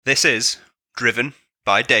This is Driven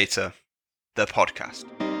by Data, the podcast.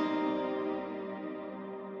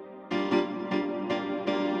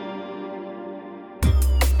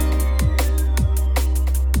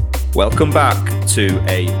 Welcome back to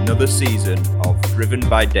another season of Driven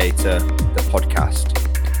by Data, the podcast,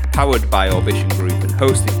 powered by Orbition Group and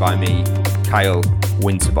hosted by me, Kyle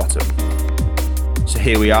Winterbottom. So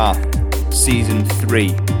here we are, season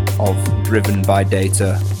 3 of Driven by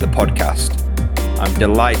Data, the podcast. I'm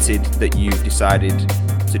delighted that you've decided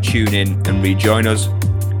to tune in and rejoin us.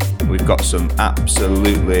 We've got some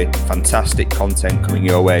absolutely fantastic content coming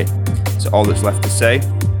your way. So all that's left to say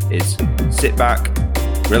is sit back,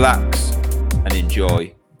 relax, and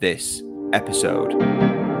enjoy this episode.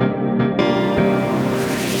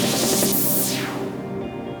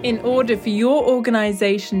 In order for your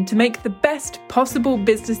organisation to make the best possible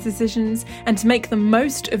business decisions and to make the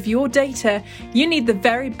most of your data, you need the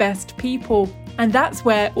very best people. And that's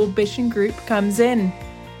where Orbition Group comes in.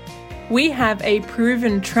 We have a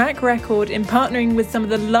proven track record in partnering with some of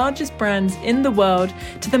the largest brands in the world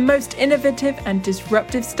to the most innovative and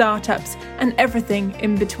disruptive startups and everything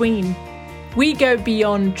in between. We go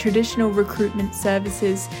beyond traditional recruitment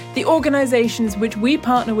services. The organisations which we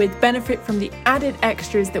partner with benefit from the added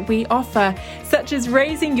extras that we offer, such as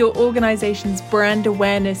raising your organisation's brand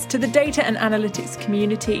awareness to the data and analytics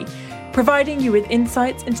community, providing you with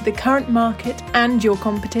insights into the current market and your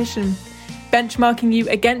competition, benchmarking you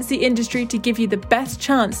against the industry to give you the best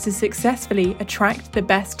chance to successfully attract the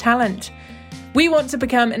best talent. We want to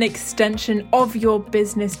become an extension of your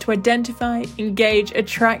business to identify, engage,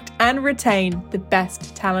 attract, and retain the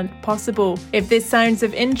best talent possible. If this sounds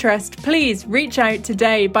of interest, please reach out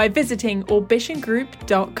today by visiting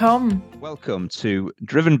orbitiongroup.com. Welcome to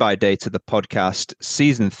Driven by Data, the podcast,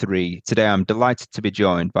 season 3. Today I'm delighted to be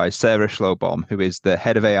joined by Sarah Schlobohm, who is the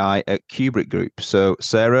head of AI at Kubrick Group. So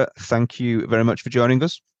Sarah, thank you very much for joining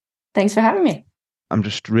us. Thanks for having me. I'm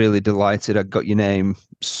just really delighted I got your name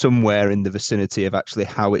somewhere in the vicinity of actually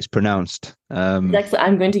how it's pronounced. I'm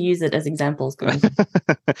going to use it as examples.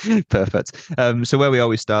 Perfect. So where we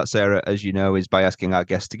always start, Sarah, as you know, is by asking our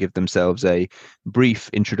guests to give themselves a brief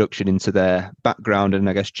introduction into their background and,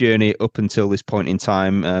 I guess, journey up until this point in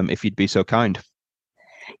time, if you'd be so kind.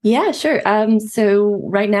 Yeah, sure. So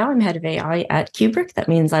right now I'm head of AI at Kubrick. That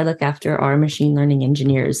means I look after our machine learning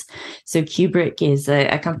engineers. So Kubrick is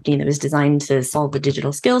a company that was designed to solve the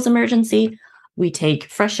digital skills emergency. We take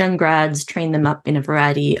fresh young grads, train them up in a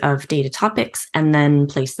variety of data topics, and then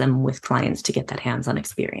place them with clients to get that hands-on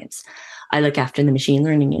experience. I look after the machine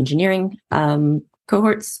learning engineering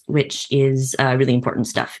cohorts, which is really important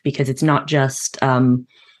stuff because it's not just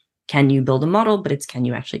can you build a model, but it's can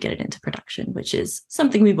you actually get it into production, which is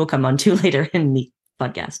something we will come on to later in the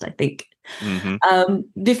podcast, I think.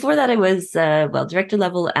 Mm-hmm. Before that, I was, director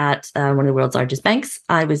level at one of the world's largest banks.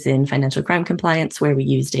 I was in financial crime compliance, where we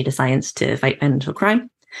use data science to fight financial crime.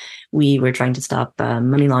 We were trying to stop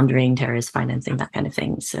money laundering, terrorist financing, that kind of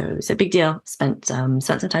thing. So it's a big deal. Spent some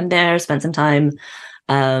time there, spent some time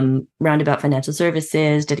roundabout financial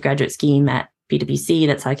services, did a graduate scheme at PwC.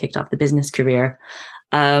 That's how I kicked off the business career.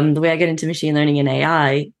 The way I got into machine learning and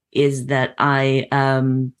AI is that I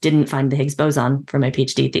didn't find the Higgs boson for my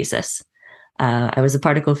PhD thesis. I was a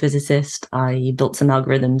particle physicist. I built some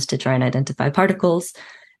algorithms to try and identify particles.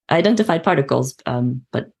 I identified particles,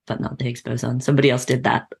 but not the Higgs boson. Somebody else did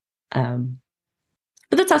that.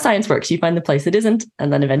 But that's how science works. You find the place it isn't,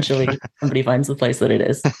 and then eventually somebody finds the place that it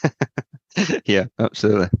is. Yeah,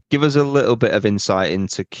 absolutely. Give us a little bit of insight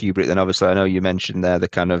into Kubrick then. Obviously, I know you mentioned there the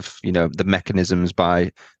kind of, the mechanisms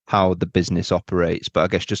by how the business operates, but I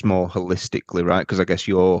guess just more holistically, right? Because I guess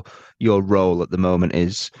your role at the moment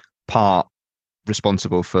is part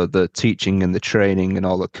responsible for the teaching and the training and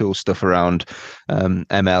all the cool stuff around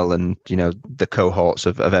ML and, the cohorts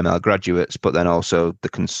of ML graduates, but then also the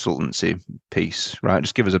consultancy piece, right?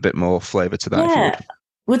 Just give us a bit more flavor to that. Yeah.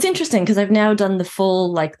 Well, it's interesting because I've now done the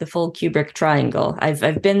full Kubrick triangle.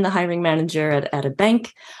 I've been the hiring manager at a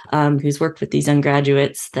bank who's worked with these young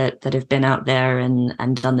graduates that have been out there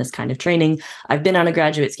and done this kind of training. I've been on a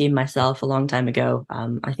graduate scheme myself a long time ago.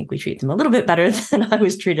 I think we treat them a little bit better than I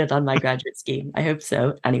was treated on my graduate scheme. I hope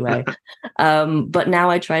so, anyway. But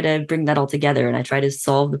now I try to bring that all together and I try to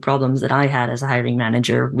solve the problems that I had as a hiring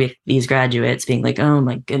manager with these graduates being like, oh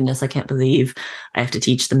my goodness, I can't believe I have to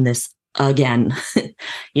teach them this again.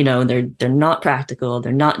 They're not practical,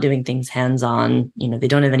 they're not doing things hands-on, they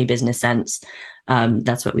don't have any business sense.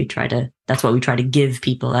 That's what we try to give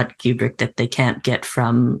people at Kubrick that they can't get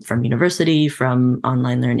from university, from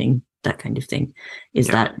online learning, that kind of thing, is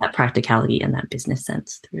that practicality and that business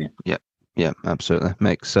sense through it. Yeah, absolutely.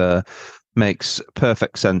 Makes Makes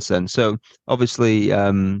perfect sense then. So obviously,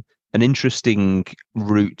 an interesting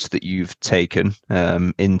route that you've taken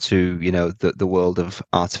into, the world of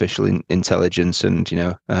artificial intelligence, and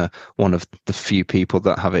one of the few people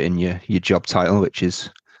that have it in your job title, which is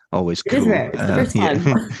always It is cool. rare. It's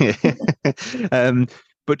the first time. Yeah.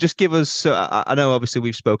 But just give us. So I know obviously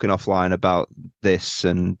we've spoken offline about this,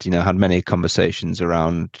 and had many conversations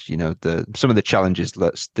around some of the challenges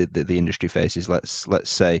the industry faces. Let's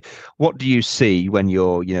say, what do you see when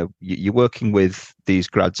you're working with these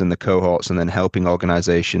grads and the cohorts, and then helping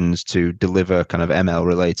organizations to deliver kind of ML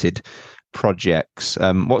related projects?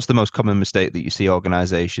 What's the most common mistake that you see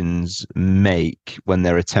organizations make when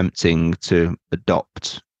they're attempting to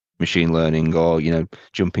adopt machine learning, or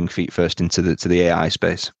jumping feet first into the AI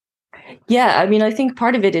space? Yeah, I mean, I think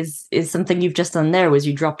part of it is something you've just done there, was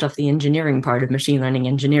you dropped off the engineering part of machine learning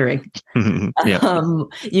engineering. Yeah.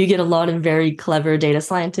 You get a lot of very clever data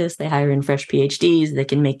scientists. They hire in fresh PhDs. They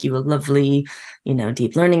can make you a lovely,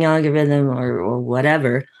 deep learning algorithm or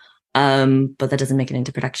whatever, but that doesn't make it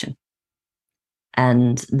into production.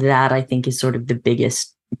 And that, I think, is sort of the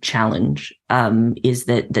biggest challenge, is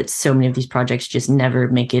that so many of these projects just never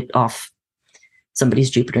make it off somebody's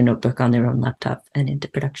Jupyter notebook on their own laptop and into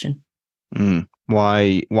production.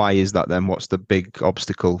 Why is that then? What's the big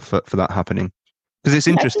obstacle for that happening? Because it's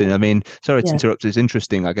interesting. I mean, sorry to interrupt. It's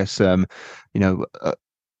interesting. I guess so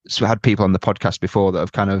I had people on the podcast before that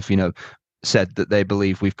have kind of said that they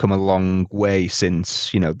believe we've come a long way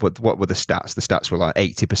since, what were the stats? The stats were like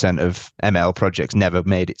 80% of ML projects never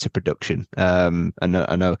made it to production. And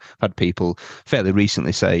I know I've had people fairly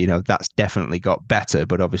recently say, that's definitely got better,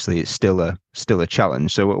 but obviously it's still a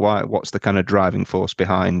challenge. So what's the kind of driving force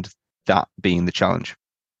behind that being the challenge?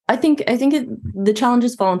 I think the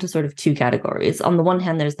challenges fall into sort of two categories. On the one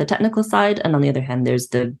hand, there's the technical side, and on the other hand, there's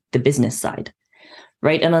the business side.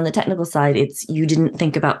 Right. And on the technical side, you didn't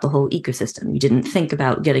think about the whole ecosystem. You didn't think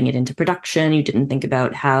about getting it into production. You didn't think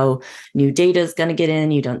about how new data is going to get in.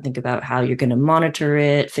 You don't think about how you're going to monitor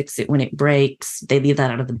it, fix it when it breaks. They leave that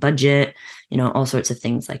out of the budget, all sorts of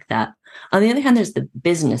things like that. On the other hand, there's the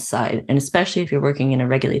business side. And especially if you're working in a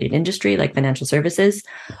regulated industry like financial services,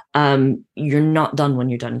 you're not done when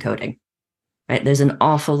you're done coding. Right? There's an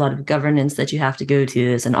awful lot of governance that you have to go to.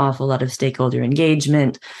 There's an awful lot of stakeholder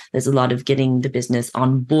engagement. There's a lot of getting the business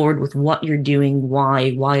on board with what you're doing,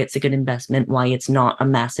 why it's a good investment, why it's not a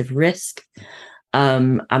massive risk.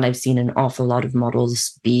 And I've seen an awful lot of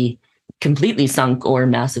models be completely sunk or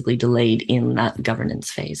massively delayed in that governance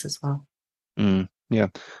phase as well. Yeah.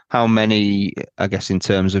 How many, I guess, in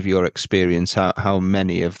terms of your experience, how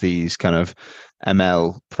many of these kind of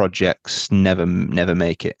ML projects never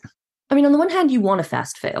make it? I mean, on the one hand, you want to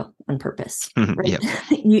fast fail on purpose, right? Yep.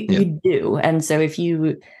 You do. And so if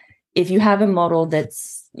you have a model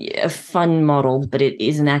that's a fun model, but it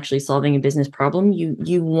isn't actually solving a business problem,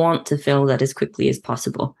 you want to fail that as quickly as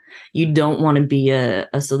possible. You don't want to be a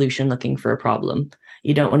solution looking for a problem.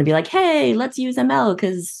 You don't want to be like, hey, let's use ML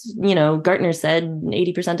because, Gartner said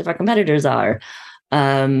 80% of our competitors are.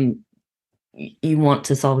 You want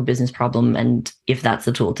to solve a business problem. And if that's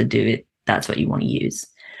the tool to do it, that's what you want to use.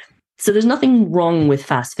 So there's nothing wrong with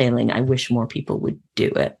fast failing. I wish more people would do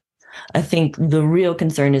it. I think the real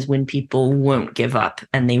concern is when people won't give up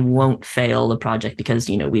and they won't fail a project because,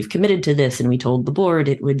 we've committed to this and we told the board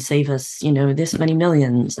it would save us, this many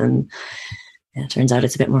millions. And it turns out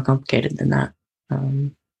it's a bit more complicated than that. I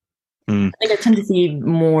think I tend to see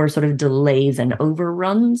more sort of delays and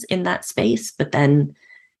overruns in that space. But then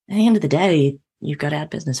at the end of the day, you've got to add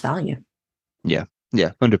business value. Yeah.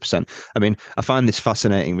 Yeah, 100%. I mean, I find this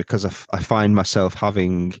fascinating because I find myself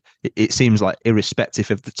having, it seems like irrespective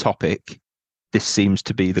of the topic, this seems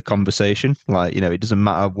to be the conversation. Like, it doesn't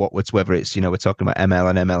matter whether it's, we're talking about ML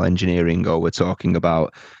and ML engineering, or we're talking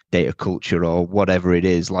about data culture or whatever it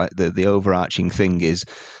is. Like the overarching thing is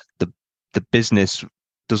the business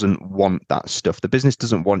doesn't want that stuff. The business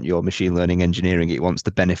doesn't want your machine learning engineering. It wants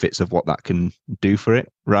the benefits of what that can do for it,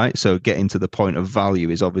 right? So getting to the point of value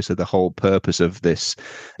is obviously the whole purpose of this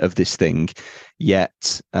thing.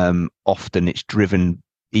 Yet often it's driven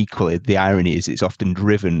equally. The irony is it's often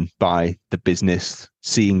driven by the business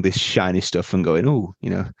seeing this shiny stuff and going, oh,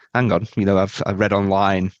 hang on, I read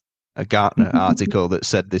online a Gartner article that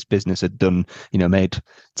said this business had done, made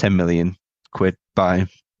 10 million quid by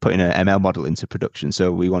putting an ML model into production.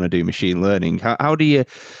 So we want to do machine learning. How do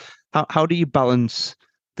you balance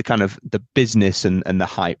the kind of the business and the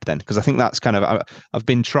hype then? Because I think that's kind of, I've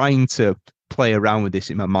been trying to play around with this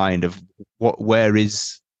in my mind of where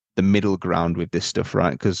is the middle ground with this stuff,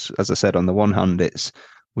 right? Because as I said, on the one hand,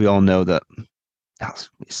 we all know that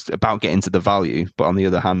it's about getting to the value, but on the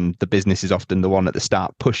other hand, the business is often the one at the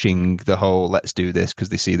start pushing the whole let's do this because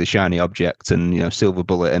they see the shiny object and silver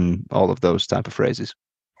bullet and all of those type of phrases.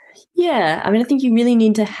 Yeah, I mean, I think you really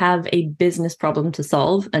need to have a business problem to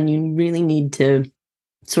solve, and you really need to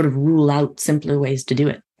sort of rule out simpler ways to do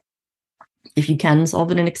it. If you can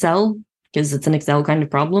solve it in Excel because it's an Excel kind of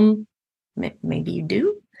problem, maybe you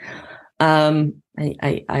do.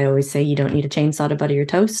 I always say you don't need a chainsaw to butter your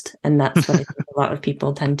toast, and that's what I think a lot of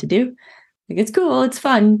people tend to do. Like, it's cool, it's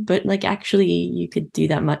fun, but like actually you could do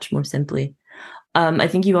that much more simply. I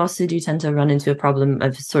think you also do tend to run into a problem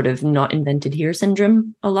of sort of not invented here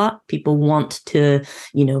syndrome a lot. People want to,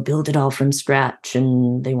 build it all from scratch,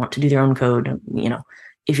 and they want to do their own code.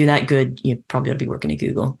 If you're that good, you probably ought to be working at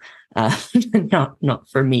Google. Not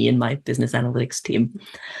for me and my business analytics team.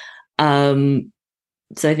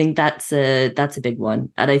 So I think that's a big one,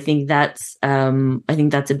 and I think that's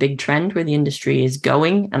a big trend where the industry is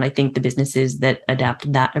going, and I think the businesses that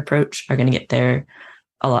adapt that approach are going to get there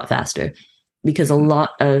a lot faster, because a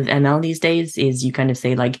lot of ML these days is you kind of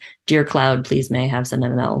say like, "Dear Cloud, please may I have some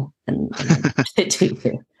ML," and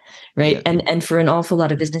right? Yeah. And for an awful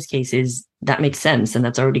lot of business cases, that makes sense, and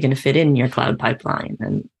that's already going to fit in your cloud pipeline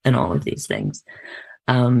and all of these things.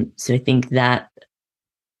 So I think that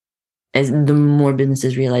as the more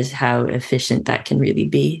businesses realize how efficient that can really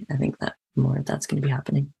be, I think that more of that's going to be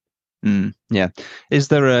happening. Yeah. Is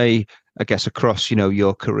there I guess across,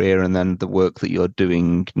 your career and then the work that you're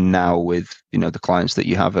doing now with, the clients that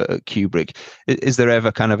you have at Kubrick, is there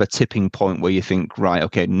ever kind of a tipping point where you think, right,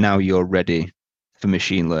 okay, now you're ready for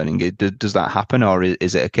machine learning? Does that happen? Or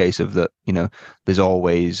is it a case of that, there's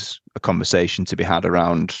always a conversation to be had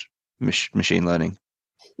around machine learning?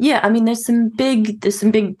 Yeah, I mean, there's some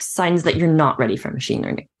big signs that you're not ready for machine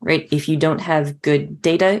learning, right? If you don't have good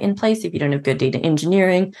data in place, if you don't have good data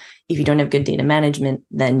engineering, if you don't have good data management,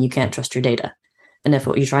 then you can't trust your data. And if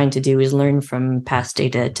what you're trying to do is learn from past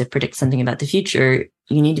data to predict something about the future,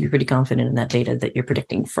 you need to be pretty confident in that data that you're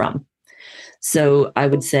predicting from. So I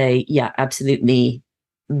would say, yeah, absolutely,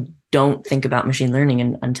 don't think about machine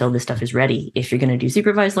learning until this stuff is ready. If you're going to do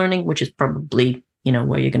supervised learning, which is probably,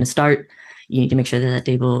 where you're going to start, you need to make sure that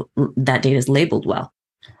data is labeled well.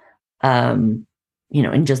 And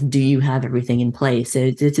just, do you have everything in place? So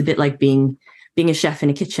it's a bit like being a chef in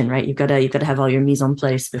a kitchen, right? You've got to have all your mise en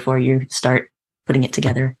place before you start putting it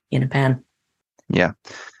together in a pan. Yeah.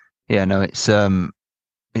 No, it's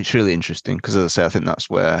really interesting because, as I say, I think that's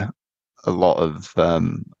where a lot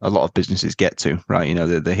of businesses get to, right?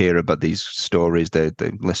 They hear about these stories, they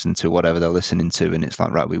listen to whatever they're listening to, and it's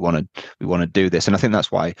like, right, we want to do this. And I think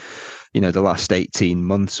that's why, the last 18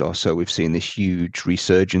 months or so, we've seen this huge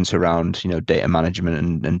resurgence around, data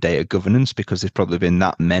management and data governance, because there's probably been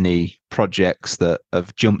that many projects that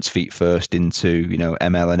have jumped feet first into,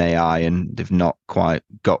 ML and AI, and they've not quite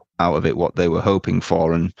got out of it what they were hoping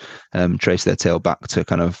for, and trace their tail back to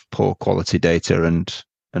kind of poor quality data and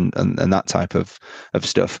that type of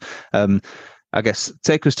stuff. I guess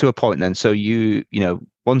take us to a point then. So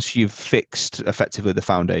once you've fixed effectively the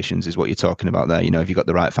foundations, is what you're talking about there. If you've got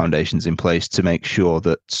the right foundations in place to make sure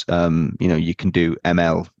that you can do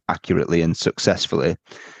ML accurately and successfully,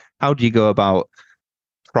 how do you go about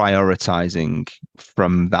prioritizing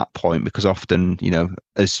from that point? Because often,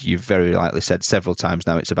 as you've very rightly said several times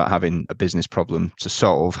now, it's about having a business problem to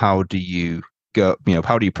solve. How do you go,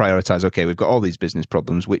 how do you prioritize? Okay, we've got all these business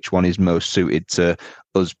problems. Which one is most suited to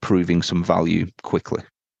us proving some value quickly?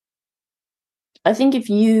 I think if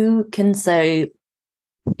you can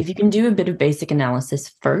do a bit of basic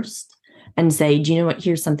analysis first and say, do you know what,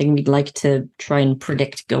 here's something we'd like to try and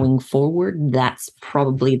predict going forward, that's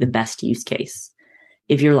probably the best use case.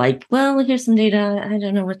 If you're like, well, here's some data, I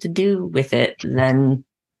don't know what to do with it, then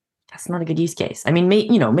that's not a good use case. I mean,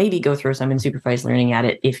 maybe go throw some unsupervised learning at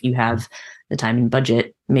it if you have the time and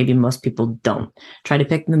budget. Maybe most people don't. Try to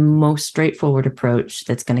pick the most straightforward approach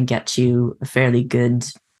that's going to get you a fairly good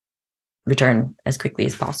return as quickly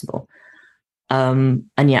as possible. And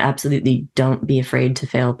yeah, absolutely don't be afraid to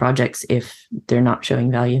fail projects if they're not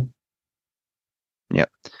showing value. Yeah.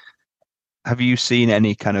 Have you seen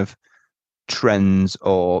any kind of trends,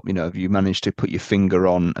 or have you managed to put your finger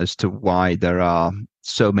on as to why there are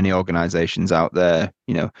so many organizations out there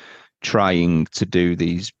trying to do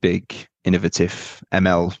these big innovative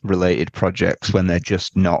ML related projects when they're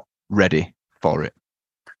just not ready for it?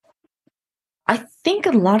 I think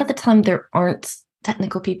a lot of the time there aren't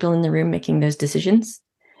technical people in the room making those decisions.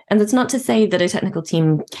 And that's not to say that a technical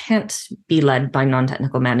team can't be led by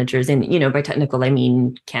non-technical managers. And, by technical, I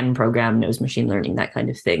mean, can program, knows machine learning, that kind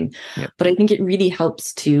of thing. Yep. But I think it really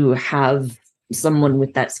helps to have, someone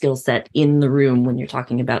with that skill set in the room when you're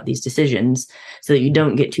talking about these decisions, so that you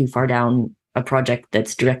don't get too far down a project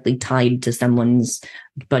that's directly tied to someone's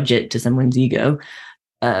budget, to someone's ego,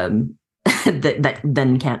 that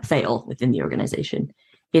then can't fail within the organization.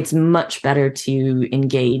 It's much better to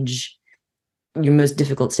engage your most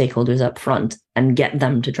difficult stakeholders up front and get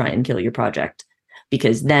them to try and kill your project,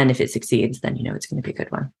 because then if it succeeds, then you know it's going to be a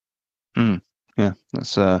good one. Yeah,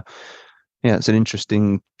 it's an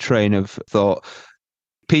interesting train of thought.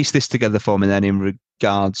 Piece this together for me then in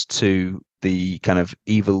regards to the kind of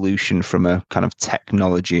evolution from a kind of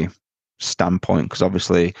technology standpoint, because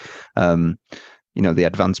obviously the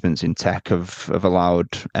advancements in tech have allowed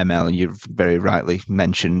ML, you've very rightly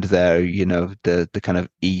mentioned there, the kind of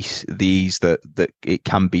ease that it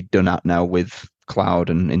can be done at now with cloud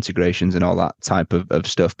and integrations and all that type of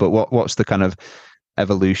stuff. But what's the kind of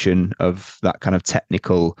evolution of that kind of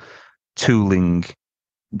technical tooling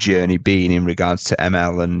journey been in regards to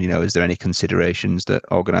ML? And, is there any considerations that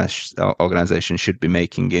organizations should be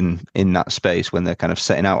making in that space when they're kind of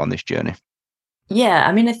setting out on this journey? Yeah,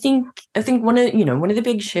 I mean, I think one of the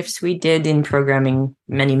big shifts we did in programming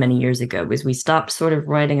many, many years ago was we stopped sort of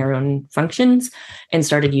writing our own functions and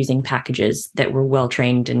started using packages that were well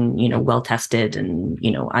trained and, well tested. And,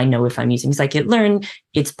 I know if I'm using scikit-learn,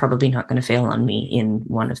 it's probably not going to fail on me in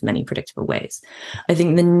one of many predictable ways. I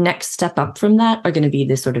think the next step up from that are going to be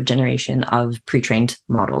this sort of generation of pre-trained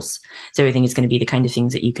models. So I think it's going to be the kind of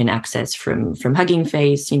things that you can access from Hugging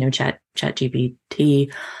Face,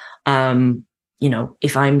 ChatGPT.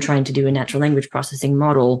 If I'm trying to do a natural language processing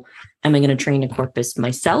model, am I going to train a corpus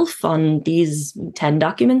myself on these 10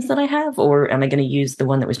 documents that I have, or am I going to use the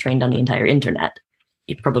one that was trained on the entire internet?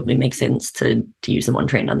 It probably makes sense to use the one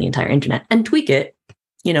trained on the entire internet and tweak it,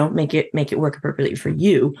 make it work appropriately for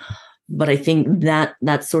you. But I think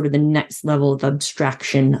that's sort of the next level of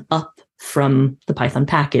abstraction up from the Python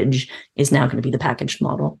package is now going to be the packaged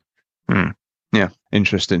model. Yeah,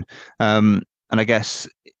 interesting. And I guess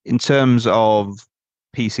in terms of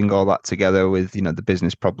piecing all that together with, the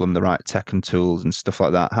business problem, the right tech and tools and stuff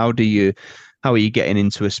like that, how are you getting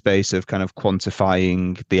into a space of kind of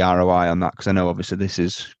quantifying the ROI on that? Because I know obviously this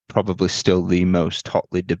is probably still the most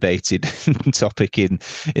hotly debated topic in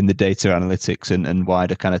the data analytics and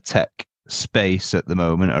wider kind of tech space at the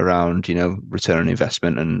moment around, return on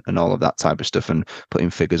investment and all of that type of stuff, and putting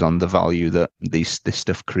figures on the value that this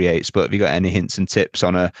stuff creates. But have you got any hints and tips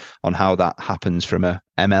on how that happens from a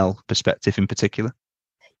ML perspective in particular?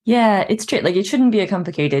 Yeah, it's true. Like, it shouldn't be a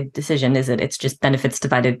complicated decision, is it? It's just benefits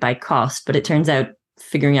divided by cost. But it turns out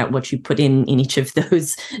figuring out what you put in each of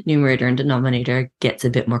those numerator and denominator gets a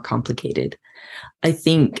bit more complicated. I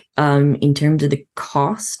think in terms of the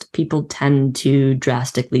cost, people tend to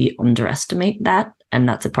drastically underestimate that. And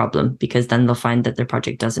that's a problem, because then they'll find that their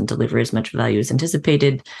project doesn't deliver as much value as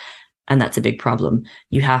anticipated. And that's a big problem.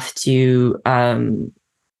 You have to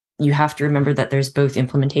remember that there's both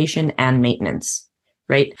implementation and maintenance,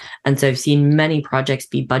 right? And so I've seen many projects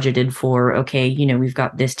be budgeted for, okay, we've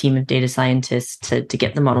got this team of data scientists to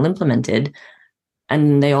get the model implemented,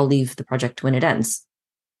 and they all leave the project when it ends.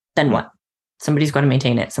 Then what? Somebody's got to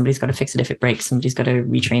maintain it. Somebody's got to fix it if it breaks. Somebody's got to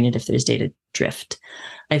retrain it if there's data drift.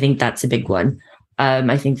 I think that's a big one.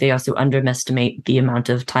 I think they also underestimate the amount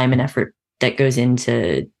of time and effort that goes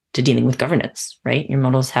into dealing with governance, right? Your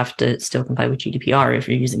models have to still comply with GDPR if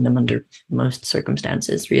you're using them under most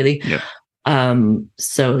circumstances, really. Yeah.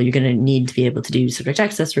 So you're going to need to be able to do subject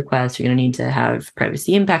access requests. You're going to need to have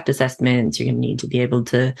privacy impact assessments. You're going to need to be able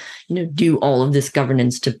to, do all of this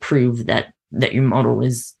governance to prove that your model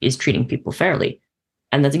is treating people fairly.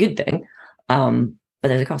 And that's a good thing. But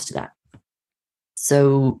there's a cost to that.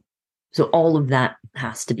 So all of that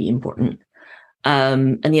has to be important.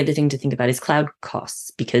 And the other thing to think about is cloud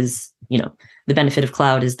costs, because, the benefit of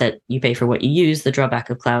cloud is that you pay for what you use. The drawback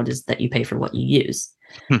of cloud is that you pay for what you use.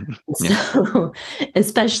 So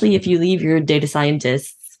especially if you leave your data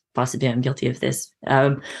scientists, possibly I'm guilty of this,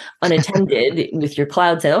 unattended with your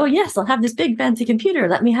cloud, say, oh yes, I'll have this big fancy computer,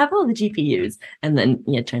 let me have all the GPUs. And then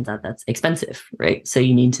it turns out that's expensive, right? So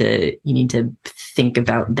you need to think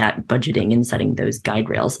about that budgeting and setting those guide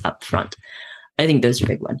rails up front. I think those are a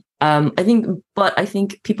big one. I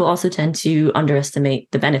think people also tend to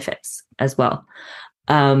underestimate the benefits as well.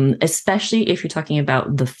 Especially if you're talking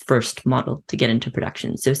about the first model to get into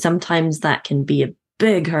production. So sometimes that can be a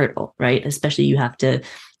big hurdle, right? Especially you have to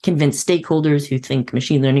convince stakeholders who think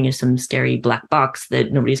machine learning is some scary black box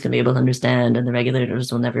that nobody's going to be able to understand and the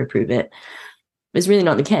regulators will never approve it. It's really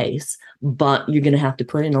not the case, but you're going to have to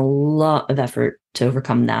put in a lot of effort to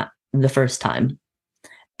overcome that the first time.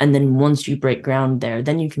 And then once you break ground there,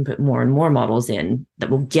 then you can put more and more models in that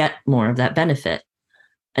will get more of that benefit.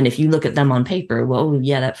 And if you look at them on paper, well,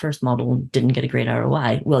 yeah, that first model didn't get a great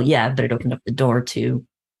ROI. Well, yeah, but it opened up the door to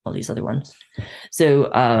all these other ones. So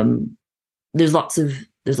there's lots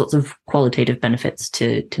of qualitative benefits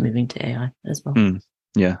to moving to AI as well.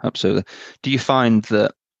 Yeah, absolutely. Do you find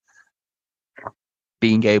that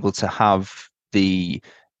being able to have the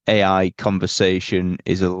AI conversation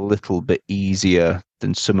is a little bit easier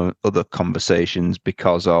than some other conversations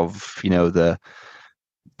because of, you know, the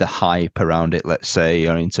hype around it, let's say,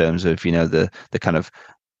 or in terms of, you know, the kind of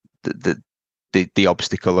the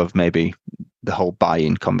obstacle of maybe the whole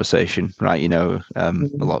buy-in conversation, right? You know, a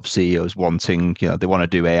lot of CEOs wanting, you know, they want to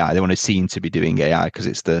do AI, they want to seem to be doing AI because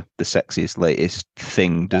it's the sexiest, latest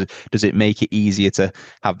thing. Does it make it easier to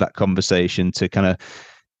have that conversation to kind of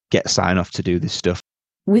get sign off to do this stuff?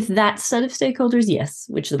 With that set of stakeholders, yes,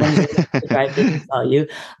 which the ones that drive business value.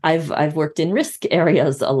 I've worked in risk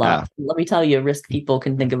areas a lot. Let me tell you, risk people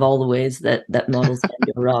can think of all the ways that models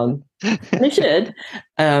can go wrong. And they should.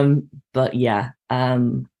 But yeah,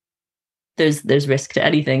 there's risk to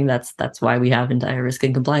anything. That's why we have entire risk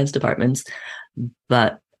and compliance departments.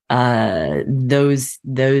 But those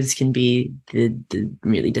can be the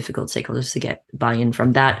really difficult stakeholders to get buy-in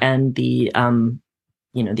from that, and the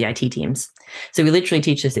the IT teams. So we literally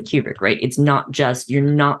teach this at Kubrick, right? It's not just, you're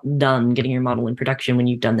not done getting your model in production when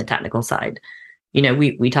you've done the technical side. You know,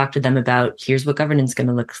 we talk to them about, here's what governance is going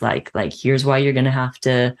to look like here's why you're going to have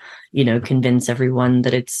to, convince everyone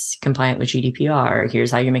that it's compliant with GDPR.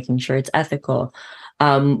 Here's how you're making sure it's ethical.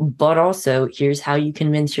 But also, here's how you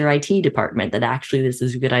convince your IT department that actually this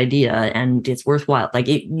is a good idea and it's worthwhile.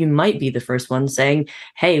 You might be the first one saying,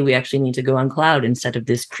 hey, we actually need to go on cloud instead of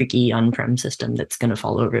this creaky on-prem system that's going to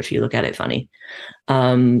fall over if you look at it funny.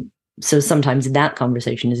 So sometimes that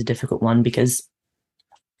conversation is a difficult one because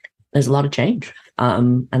there's a lot of change,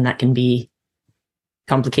 and that can be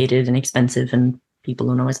complicated and expensive, and people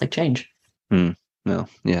don't always like change. No,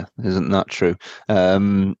 yeah, isn't that true?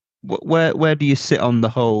 Where do you sit on the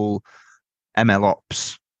whole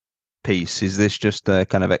MLOps piece? Is this just a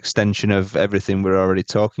kind of extension of everything we're already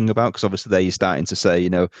talking about? Because obviously there you're starting to say,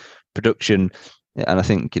 production, and I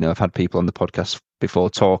think, I've had people on the podcast before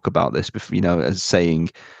talk about this, as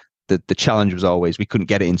saying that the challenge was always we couldn't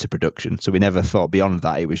get it into production. So we never thought beyond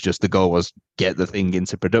that. It was just the goal was get the thing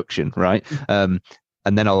into production, right?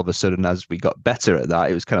 And then all of a sudden, as we got better at that,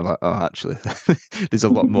 it was kind of like, oh, actually, there's a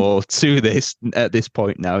lot more to this at this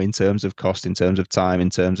point now in terms of cost, in terms of time, in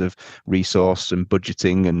terms of resource and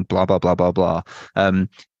budgeting and blah, blah, blah, blah, blah.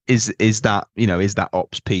 Is that, is that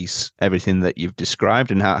ops piece everything that you've described?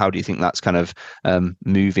 And how do you think that's kind of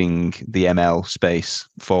moving the ML space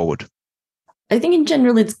forward? I think in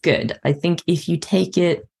general, it's good. I think if you take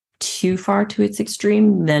it too far to its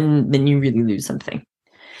extreme, then you really lose something.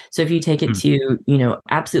 So if you take it to,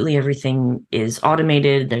 absolutely everything is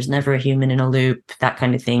automated, there's never a human in a loop, that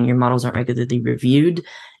kind of thing, your models aren't regularly reviewed,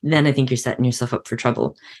 then I think you're setting yourself up for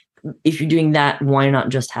trouble. If you're doing that, why not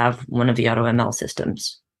just have one of the AutoML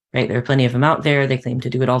systems, right? There are plenty of them out there. They claim to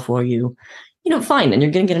do it all for you. Fine. And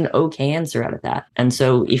you're going to get an okay answer out of that. And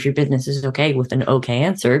so if your business is okay with an okay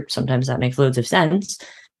answer, sometimes that makes loads of sense,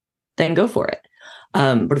 then go for it.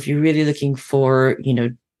 But if you're really looking for,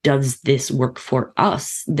 does this work for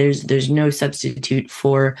us? There's no substitute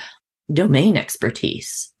for domain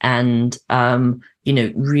expertise and,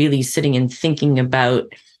 really sitting and thinking about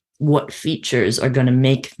what features are going to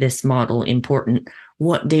make this model important,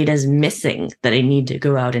 what data is missing that I need to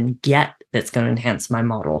go out and get that's going to enhance my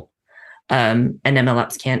model. And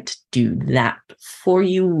MLOps can't do that for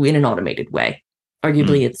you in an automated way.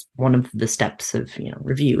 Arguably, it's one of the steps of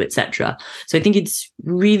review, etc. So I think it's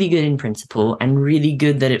really good in principle and really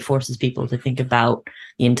good that it forces people to think about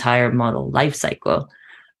the entire model lifecycle.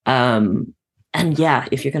 And yeah,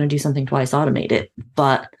 if you're going to do something twice, automate it.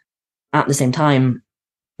 But at the same time,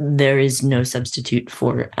 there is no substitute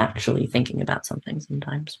for actually thinking about something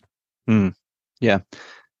sometimes. Yeah.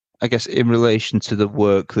 I guess in relation to the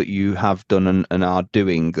work that you have done and are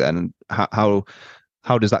doing, then how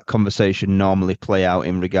does that conversation normally play out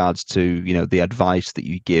in regards to, the advice that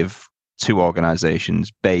you give to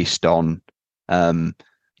organizations based on,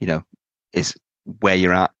 is where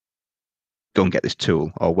you're at, go and get this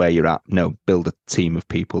tool, or where you're at, build a team of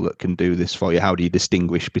people that can do this for you? How do you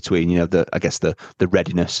distinguish between, the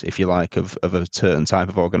readiness, if you like, of a certain type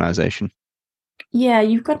of organization? Yeah,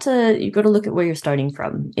 you've got to look at where you're starting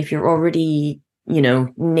from. If you're already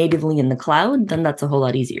natively in the cloud, then that's a whole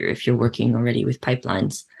lot easier if you're working already with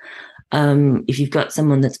pipelines. If you've got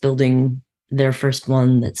someone that's building their first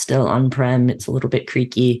one that's still on-prem, it's a little bit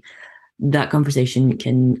creaky, that conversation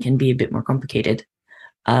can be a bit more complicated.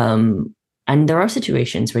 And there are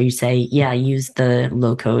situations where you say, yeah, use the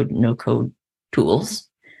low code, no code tools,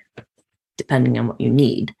 depending on what you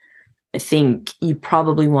need. I think you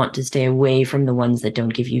probably want to stay away from the ones that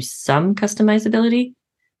don't give you some customizability,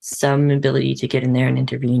 some ability to get in there and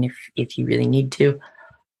intervene if you really need to.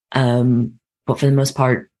 But for the most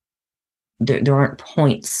part, there aren't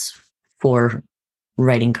points for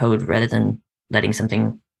writing code rather than letting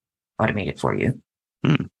something automate it for you.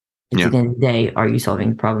 It's at the end of the day, are you solving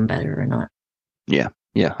the problem better or not? Yeah,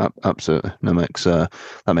 absolutely.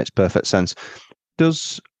 That makes perfect sense.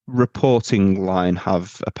 Does reporting line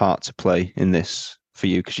have a part to play in this for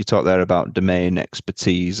you? Because you talked there about domain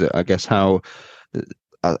expertise. I guess how,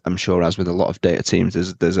 I'm sure as with a lot of data teams,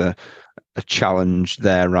 there's a challenge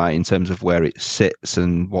there, right, in terms of where it sits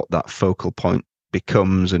and what that focal point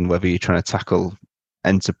becomes, and whether you're trying to tackle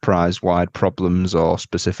enterprise-wide problems or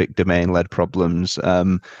specific domain-led problems.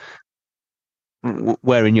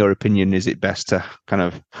 Where, in your opinion, is it best to kind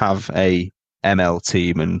of have a ML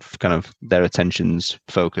team and kind of their attentions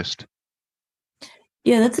focused?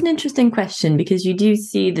 Yeah, that's an interesting question, because you do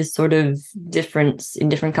see this sort of difference in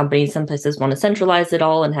different companies. Some places want to centralize it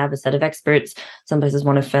all and have a set of experts. Some places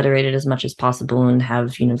want to federate it as much as possible and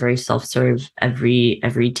have, very self-serve.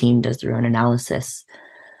 Every team does their own analysis.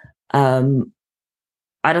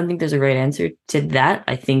 I don't think there's a right answer to that.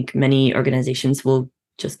 I think many organizations will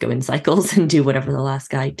just go in cycles and do whatever the last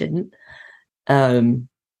guy didn't.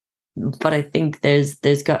 But I think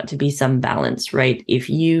there's got to be some balance, right? If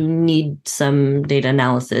you need some data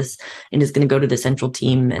analysis and it's going to go to the central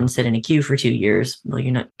team and sit in a queue for 2 years, well,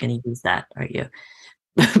 you're not going to use that, are you?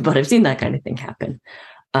 But I've seen that kind of thing happen.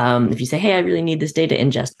 If you say, hey, I really need this data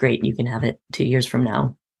ingest, great, you can have it 2 years from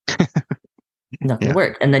now. Not going to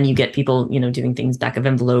work. And then you get people, doing things back of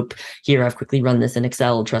envelope. Here, I've quickly run this in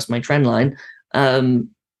Excel, trust my trend line.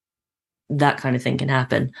 That kind of thing can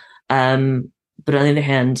happen. But on the other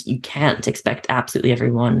hand, you can't expect absolutely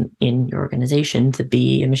everyone in your organization to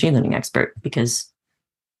be a machine learning expert, because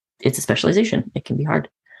it's a specialization. It can be hard.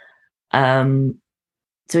 So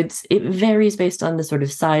it varies based on the sort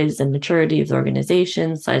of size and maturity of the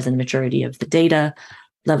organization, size and maturity of the data,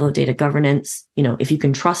 level of data governance. If you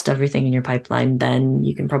can trust everything in your pipeline, then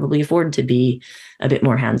you can probably afford to be a bit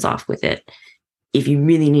more hands-off with it. If you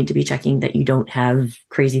really need to be checking that you don't have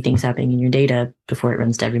crazy things happening in your data before it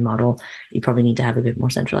runs to every model, you probably need to have a bit more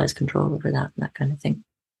centralized control over that kind of thing.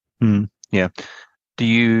 Yeah. Do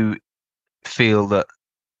you feel that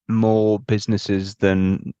more businesses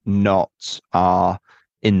than not are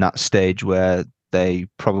in that stage where they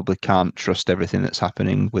probably can't trust everything that's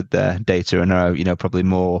happening with their data, and are, probably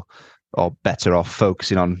more or better off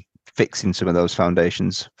focusing on fixing some of those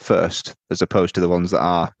foundations first, as opposed to the ones that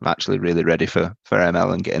are actually really ready for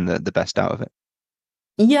ML and getting the best out of it?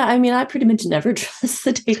 Yeah, I pretty much never trust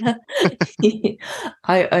the data.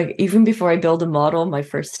 I even before I build a model, my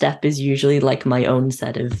first step is usually like my own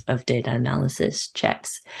set of data analysis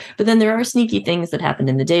checks. But then there are sneaky things that happen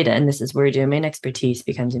in the data, and this is where domain expertise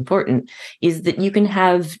becomes important, is that you can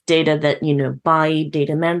have data that, by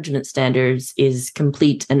data management standards is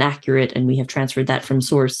complete and accurate, and we have transferred that from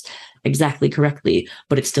source exactly correctly,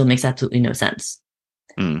 but it still makes absolutely no sense.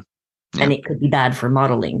 Yeah. And it could be bad for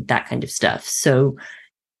modeling, that kind of stuff. So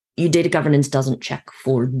your data governance doesn't check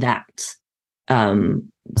for that.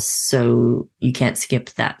 So you can't skip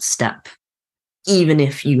that step, even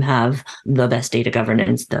if you have the best data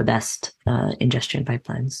governance, the best ingestion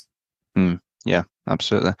pipelines. Yeah,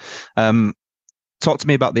 absolutely. Talk to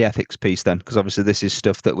me about the ethics piece then, because obviously this is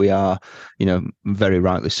stuff that we are, very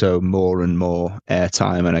rightly so, more and more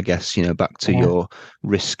airtime. And I guess, back to your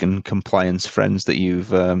risk and compliance friends that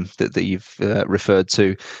you've referred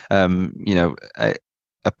to,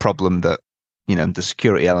 a problem that, the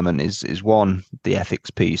security element is one. The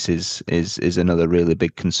ethics piece is another really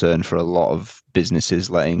big concern for a lot of businesses,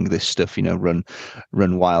 letting this stuff, run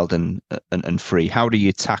wild and free. How do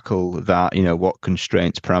you tackle that? What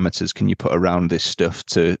constraints, parameters can you put around this stuff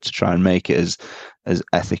to try and make it as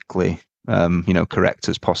ethically, correct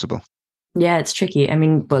as possible? Yeah, it's tricky. So at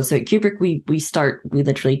Kubrick, we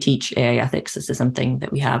literally teach AI ethics. This is something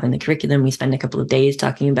that we have in the curriculum. We spend a couple of days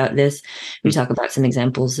talking about this. We talk about some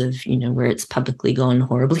examples of, where it's publicly gone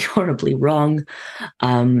horribly, horribly wrong,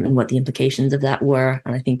 and what the implications of that were.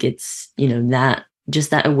 And I think it's, that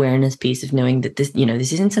awareness piece of knowing that this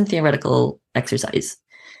isn't some theoretical exercise.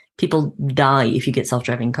 People die if you get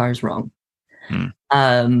self-driving cars wrong.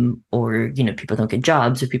 Or, people don't get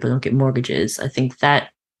jobs, or people don't get mortgages. I think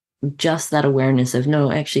that just that awareness of,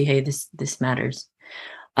 no, actually, hey, this matters.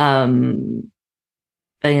 I think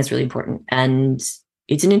it's really important. And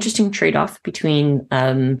it's an interesting trade-off between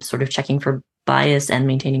sort of checking for bias and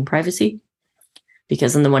maintaining privacy.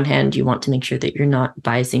 Because on the one hand, you want to make sure that you're not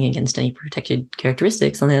biasing against any protected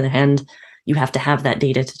characteristics. On the other hand, you have to have that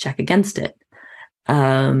data to check against it.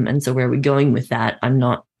 And so where are we going with that? I'm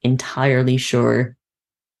not entirely sure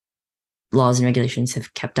laws and regulations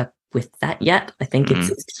have kept up with that yet. I think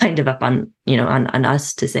it's kind of up on, on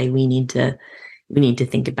us to say we need to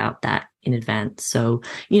think about that in advance. So,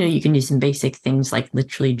 you can do some basic things like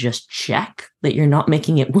literally just check that you're not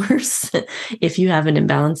making it worse. If you have an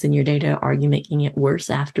imbalance in your data, are you making it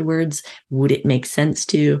worse afterwards? Would it make sense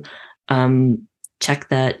to check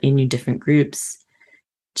that in your different groups?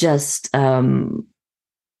 Just,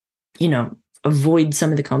 avoid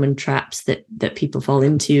some of the common traps that people fall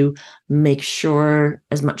into. Make sure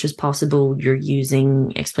as much as possible you're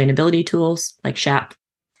using explainability tools like SHAP,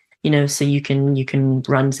 so you can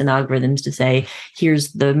run some algorithms to say,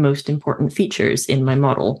 here's the most important features in my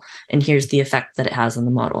model, and here's the effect that it has on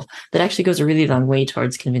the model. That actually goes a really long way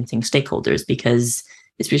towards convincing stakeholders, because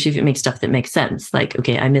especially if it makes stuff that makes sense, like,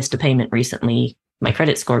 okay, I missed a payment recently, my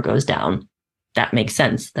credit score goes down. That makes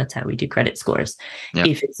sense. That's how we do credit scores. Yep.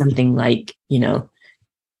 If it's something like,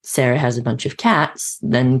 Sarah has a bunch of cats,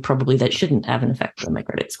 then probably that shouldn't have an effect on my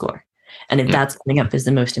credit score. And if that's coming up as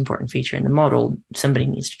the most important feature in the model, somebody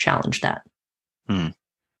needs to challenge that. Now,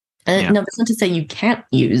 that's not to say you can't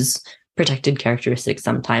use protected characteristics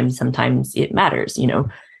sometimes. Sometimes it matters,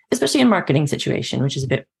 especially in a marketing situation, which is a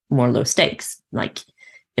bit more low stakes. Like,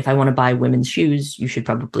 if I want to buy women's shoes, you should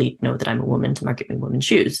probably know that I'm a woman to market me women's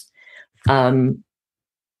shoes.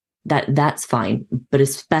 That's fine. But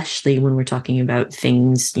especially when we're talking about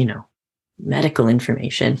things, medical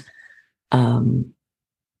information,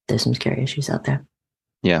 there's some scary issues out there.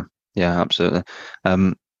 Yeah, absolutely.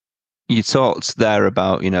 You talked there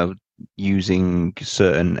about, using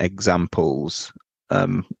certain examples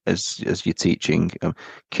as you're teaching. I'm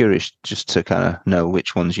curious just to kind of know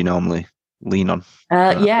which ones you normally lean on.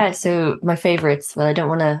 So my favorites. Well, I don't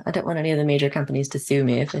want any of the major companies to sue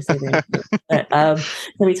me if I say that.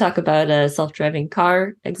 So we talk about a self-driving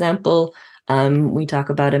car example. We talk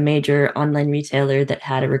about a major online retailer that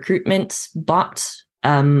had a recruitment bot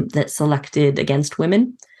that selected against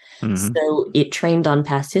women. So it trained on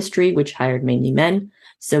past history, which hired mainly men.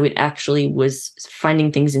 So it actually was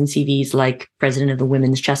finding things in CVs like president of a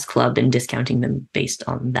women's chess club and discounting them based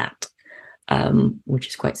on that, which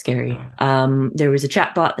is quite scary. There was a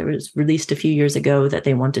chatbot that was released a few years ago that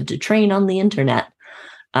they wanted to train on the internet.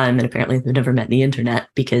 And apparently they've never met the internet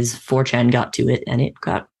because 4chan got to it and it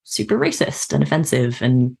got super racist and offensive.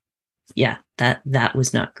 And that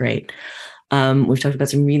was not great. We've talked about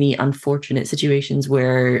some really unfortunate situations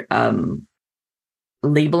where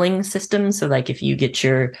labeling systems, so like if you get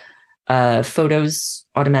your photos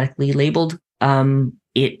automatically labeled,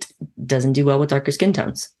 it doesn't do well with darker skin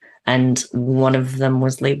tones. And one of them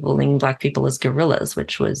was labeling Black people as gorillas,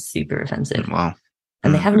 which was super offensive. Wow.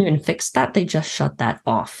 And they haven't even fixed that. They just shut that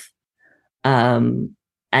off. And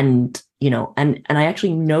I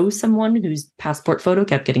actually know someone whose passport photo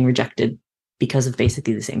kept getting rejected because of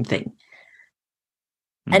basically the same thing.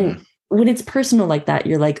 And when it's personal like that,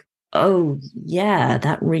 you're like, oh, yeah,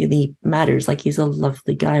 that really matters. Like, he's a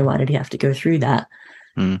lovely guy. Why did he have to go through that?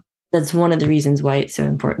 That's one of the reasons why it's so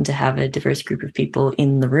important to have a diverse group of people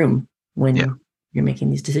in the room when you're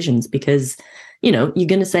making these decisions, because, you're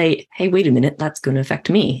going to say, hey, wait a minute, that's going to affect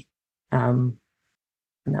me. And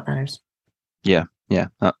that matters. Yeah,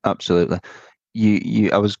 absolutely.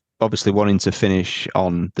 I was obviously wanting to finish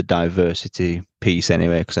on the diversity piece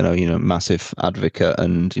anyway, because I know, massive advocate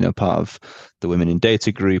and, part of the Women in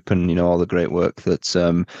Data group and, all the great work that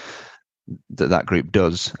that group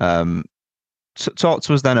does. So talk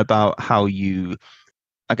to us then about how you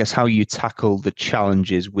tackle the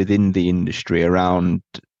challenges within the industry around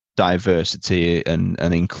diversity and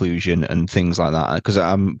inclusion and things like that, because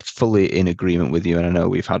I'm fully in agreement with you, and I know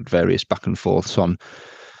we've had various back and forths on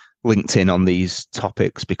LinkedIn on these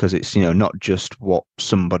topics, because it's not just what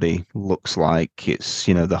somebody looks like, it's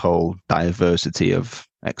the whole diversity of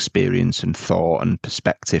experience and thought and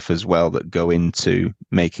perspective as well that go into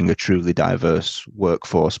making a truly diverse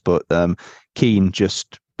workforce. But keen,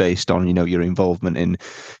 just based on your involvement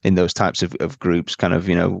in those types of groups, kind of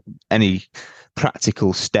any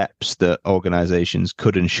practical steps that organizations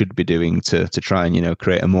could and should be doing to try and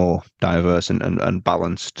create a more diverse and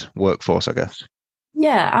balanced workforce, I guess.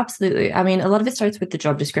 Yeah, absolutely. I mean, a lot of it starts with the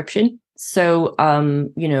job description. So,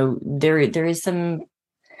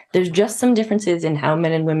 there's just some differences in how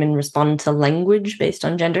men and women respond to language based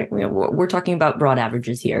on gender. We're talking about broad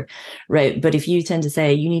averages here, right? But if you tend to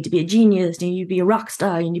say you need to be a genius, you need to be a rock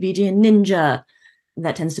star, you need to be a ninja,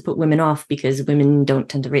 that tends to put women off because women don't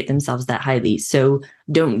tend to rate themselves that highly. So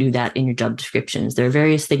don't do that in your job descriptions. There are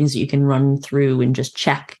various things that you can run through and just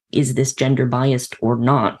check, is this gender biased or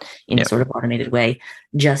not, in a sort of automated way.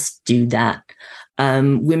 Just do that.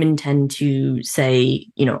 Women tend to say,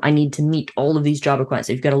 I need to meet all of these job requirements.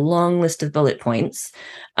 So you've got a long list of bullet points,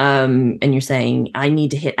 and you're saying, I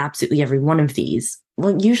need to hit absolutely every one of these.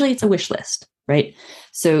 Well, usually it's a wish list, right?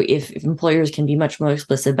 So if employers can be much more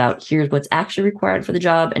explicit about, here's what's actually required for the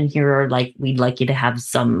job, and here are we'd like you to have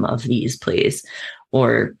some of these, please.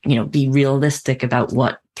 Or, be realistic about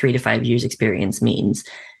what 3 to 5 years experience means.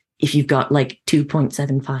 If you've got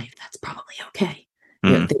 2.75, that's probably okay.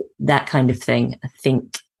 That kind of thing, I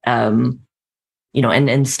think, and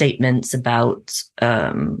statements about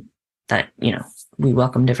that, we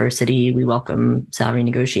welcome diversity, we welcome salary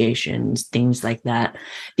negotiations, things like that.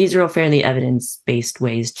 These are all fairly evidence-based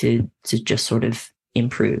ways to just sort of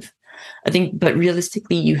improve. I think, but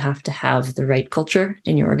realistically, you have to have the right culture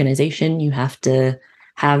in your organization. You have to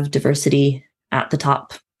have diversity at the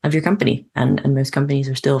top of your company. And most companies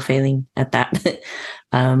are still failing at that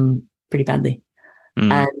pretty badly.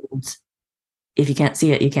 And if you can't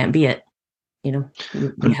see it, you can't be it. You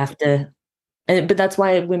have to. But that's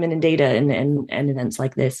why women in data and events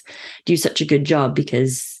like this do such a good job,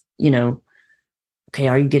 because okay,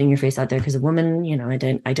 are you getting your face out there because a woman?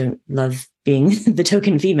 I don't love being the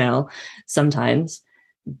token female sometimes,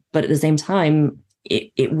 but at the same time,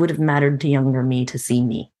 it would have mattered to younger me to see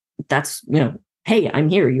me. That's hey, I'm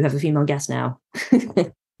here. You have a female guest now.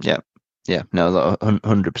 Yeah, no,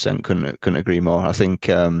 100% couldn't agree more. I think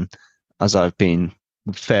as I've been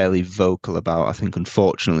fairly vocal about, I think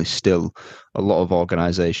unfortunately still a lot of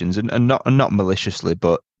organizations, and not maliciously,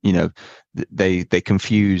 but they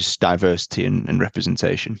confuse diversity and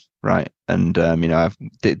representation, right? And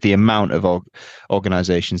the amount of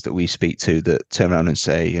organizations that we speak to that turn around and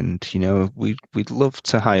say, and we'd love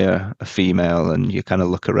to hire a female, and you kind of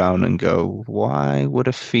look around and go, why would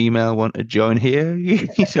a female want to join here?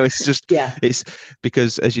 It's just it's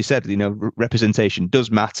because, as you said, representation does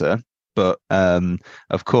matter, but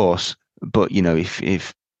of course, but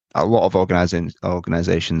if a lot of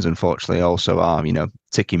organizations unfortunately also are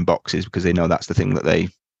ticking boxes because they know that's the thing that they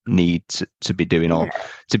need to be doing, or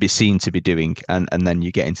to be seen to be doing, and then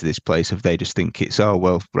you get into this place of they just think it's, oh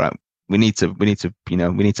well, right, we need to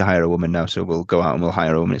hire a woman now, so we'll go out and we'll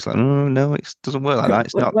hire a woman. It's like, oh, no, it doesn't work like that.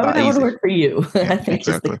 It's not that easy. Why would it work for you? I think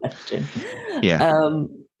exactly. Is the question.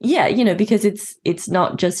 Because it's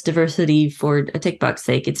not just diversity for a tick box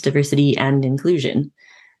sake, it's diversity and inclusion.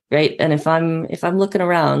 Right. And if I'm looking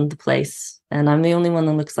around the place and I'm the only one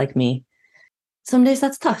that looks like me, some days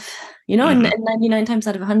that's tough, and 99 times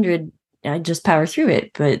out of 100, I just power through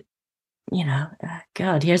it. But,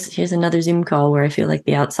 God, here's another Zoom call where I feel like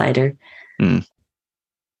the outsider.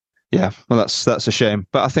 Yeah, well, that's a shame.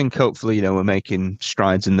 But I think hopefully, we're making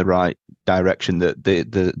strides in the right direction. That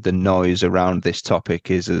the noise around this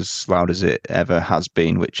topic is as loud as it ever has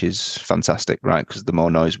been, which is fantastic, right? Because the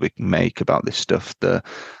more noise we can make about this stuff, the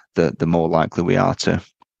more likely we are to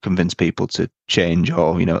convince people to change,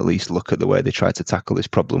 or at least look at the way they try to tackle this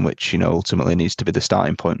problem, which ultimately needs to be the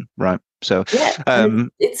starting point, right? So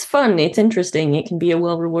it's fun, it's interesting, it can be a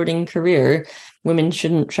rewarding career. Women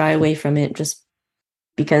shouldn't shy away from it just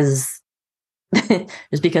because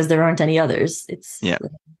there aren't any others. And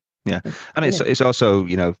it's also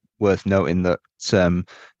worth noting that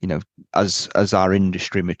as our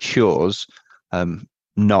industry matures,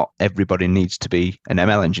 not everybody needs to be an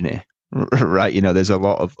ML engineer, right? There's a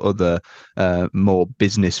lot of other more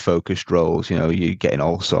business focused roles. You're getting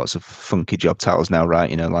all sorts of funky job titles now,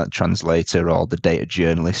 right? Like translator or the data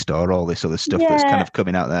journalist or all this other stuff that's kind of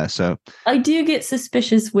coming out there. So I do get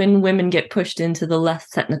suspicious when women get pushed into the less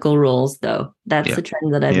technical roles, though. That's the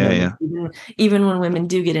trend that I've noticed. Even when women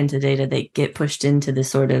do get into data, they get pushed into the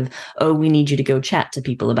sort of, oh, we need you to go chat to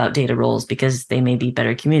people about data roles because they may be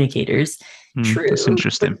better communicators. True. That's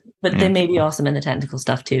interesting. But they may be awesome in the technical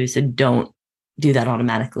stuff too. So don't do that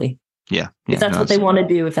automatically. If that's what they want to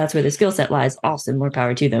do, if that's where the skill set lies, awesome, more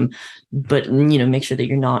power to them. But make sure that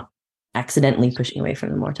you're not accidentally pushing away from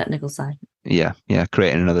the more technical side.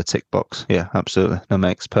 Creating another tick box. Absolutely. That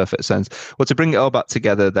makes perfect sense. Well, to bring it all back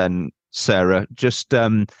together then, Sarah, just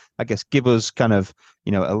I guess give us kind of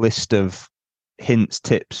a list of hints,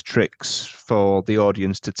 tips, tricks for the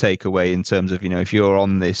audience to take away in terms of, if you're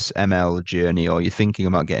on this ML journey or you're thinking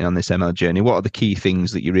about getting on this ML journey, what are the key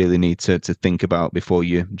things that you really need to think about before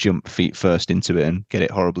you jump feet first into it and get it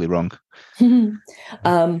horribly wrong?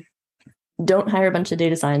 Don't hire a bunch of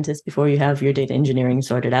data scientists before you have your data engineering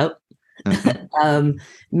sorted out.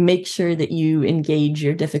 Make sure that you engage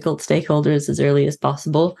your difficult stakeholders as early as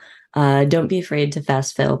possible. Don't be afraid to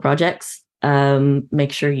fast fail projects.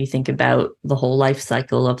 Make sure you think about the whole life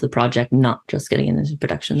cycle of the project, not just getting it into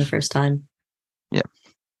production the first time. Yeah,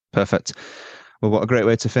 perfect. Well, what a great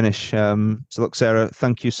way to finish. So look, Sarah,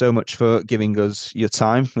 thank you so much for giving us your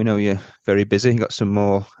time. We know you're very busy. You've got some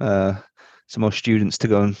more students to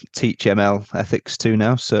go and teach ML ethics to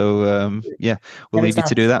now. So we'll leave you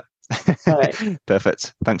to do that. All right.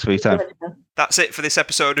 Perfect. Thanks for your time. That's it for this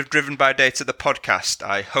episode of Driven by Data, the podcast.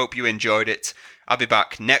 I hope you enjoyed it. I'll be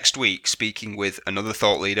back next week speaking with another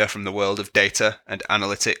thought leader from the world of data and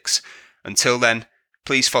analytics. Until then,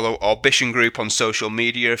 please follow Orbition Group on social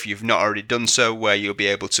media if you've not already done so, where you'll be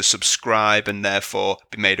able to subscribe and therefore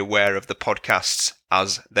be made aware of the podcasts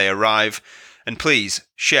as they arrive. And please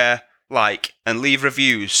share, like, and leave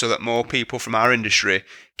reviews so that more people from our industry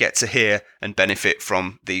get to hear and benefit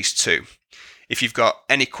from these too. If you've got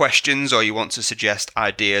any questions or you want to suggest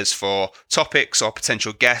ideas for topics or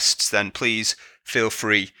potential guests, then please feel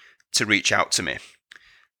free to reach out to me.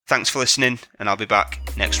 Thanks for listening, and I'll be back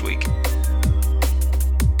next week.